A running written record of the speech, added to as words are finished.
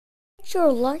Make sure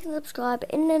to like and subscribe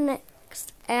in the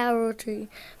next hour or two,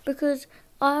 because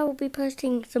I will be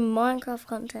posting some Minecraft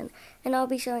content and I'll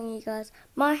be showing you guys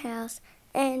my house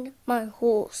and my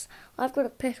horse. I've got a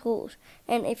pet horse,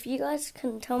 and if you guys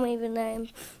can tell me the name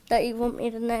that you want me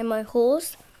to name my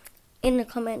horse in the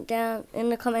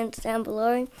comments down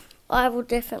below, I will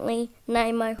definitely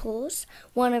name my horse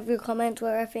one of your comments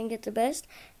where I think it's the best.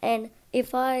 And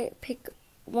if I pick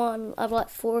one of like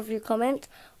 4 of your comments,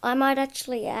 I might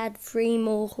actually add 3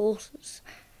 more horses.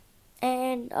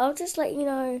 And I'll just let you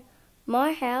know,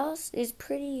 my house is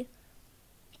pretty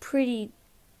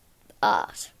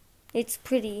art. It's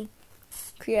pretty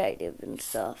creative and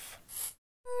stuff.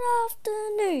 Good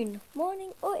afternoon,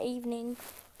 morning or evening,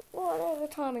 whatever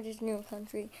time it is in your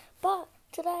country. But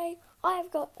today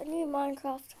I've got a new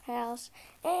Minecraft house,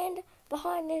 and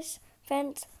behind this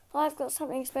fence I've got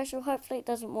something special. Hopefully it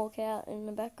doesn't walk out in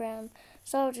the background,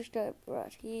 so I'll just go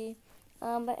right here.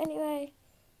 But anyway,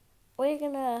 we're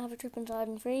gonna have a trip inside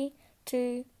in 3,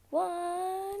 2,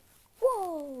 1.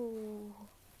 Whoa!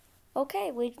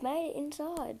 Okay, we've made it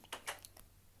inside.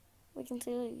 We can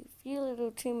see a few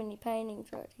little too many paintings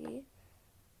right here.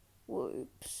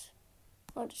 Whoops.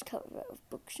 I'll just cover it with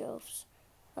bookshelves.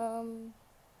 Anyway,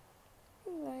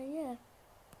 yeah.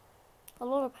 A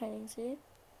lot of paintings here.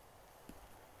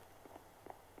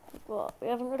 Well, we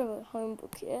haven't got a home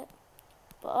book yet,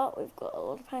 but we've got a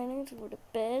lot of paintings. We've got a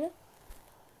bed.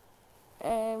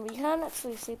 And we can't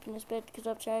actually sleep in this bed because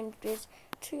I've changed this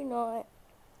to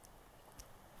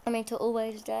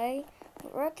always day.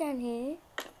 But right down here,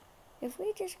 if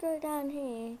we just go down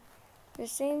here, there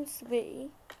seems to be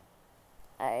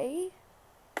a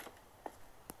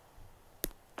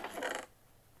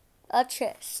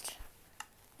chest.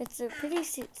 It's a pretty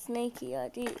sneaky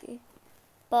idea,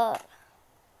 but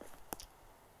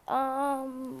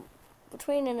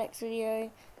between the next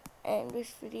video and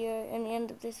this video and the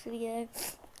end of this video,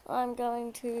 I'm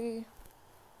going to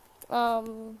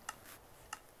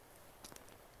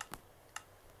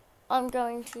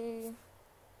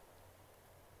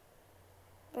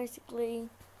basically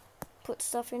put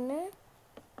stuff in there.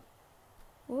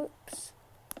 Whoops.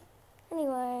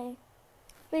 Anyway,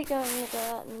 we're going to go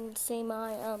out and see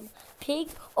my pig.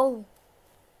 Oh,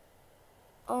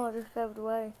 I just gave it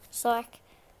away. Psych.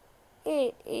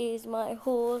 It is my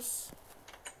horse.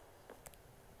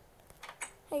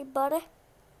 Hey, buddy.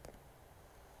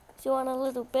 Do you want a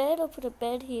little bed? I'll put a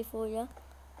bed here for you.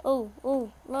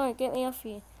 Oh, no, get me off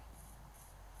here.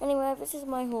 Anyway, this is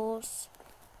my horse.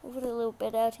 I'll put a little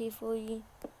bed out here for you.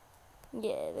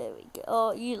 Yeah, there we go.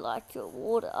 Oh, you like your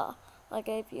water. I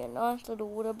gave you a nice little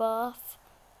water bath.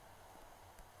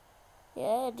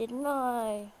 Yeah, didn't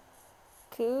I?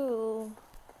 Cool.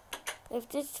 If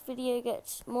this video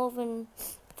gets more than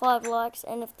 5 likes,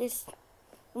 and if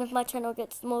my channel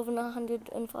gets more than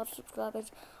 105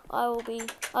 subscribers, I will be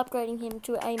upgrading him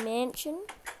to a mansion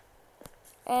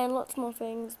and lots more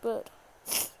things. But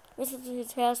this is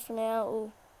his house for now.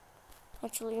 Or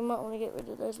actually, you might want to get rid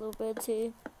of those little beds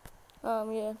here.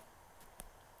 Yeah.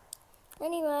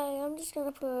 Anyway, I'm just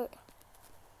gonna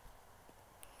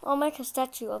I'll make a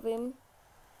statue of him,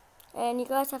 and you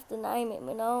guys have to name him,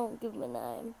 and I'll give him a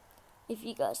name if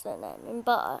you guys don't name him.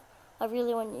 But I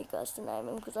really want you guys to name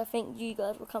him, because I think you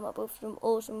guys will come up with some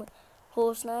awesome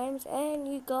horse names, and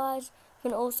you guys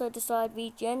can also decide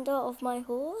the gender of my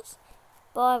horse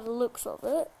by the looks of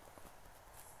it.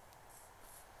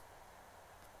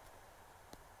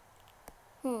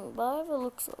 By the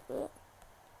looks of it,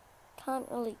 can't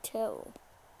really tell.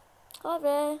 Hi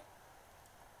there.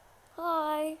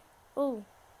 Hi. Oh.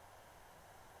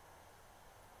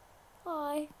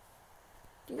 Hi.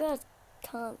 You guys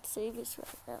can't see this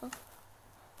right now.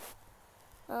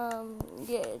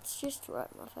 Yeah, it's just right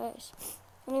in my face.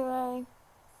 Anyway,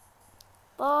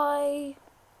 bye,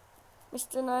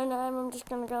 Mr. No Name. I'm just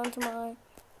gonna go into my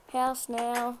house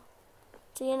now.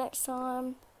 See you next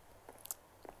time.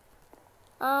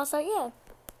 So yeah.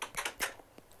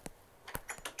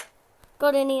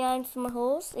 Got any names for my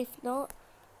horse? If not,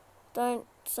 don't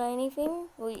say anything.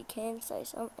 Well, you can say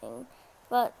something,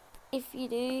 but if you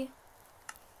do,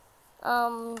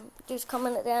 just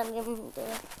comment it down in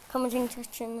the commenting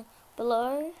section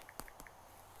below.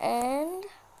 And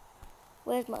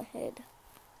where's my head?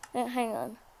 Hang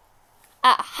on.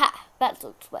 Aha! That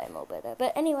looks way more better.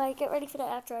 But anyway, get ready for the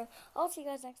outro. I'll see you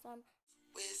guys next time.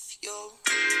 With you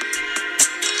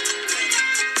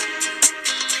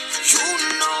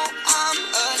know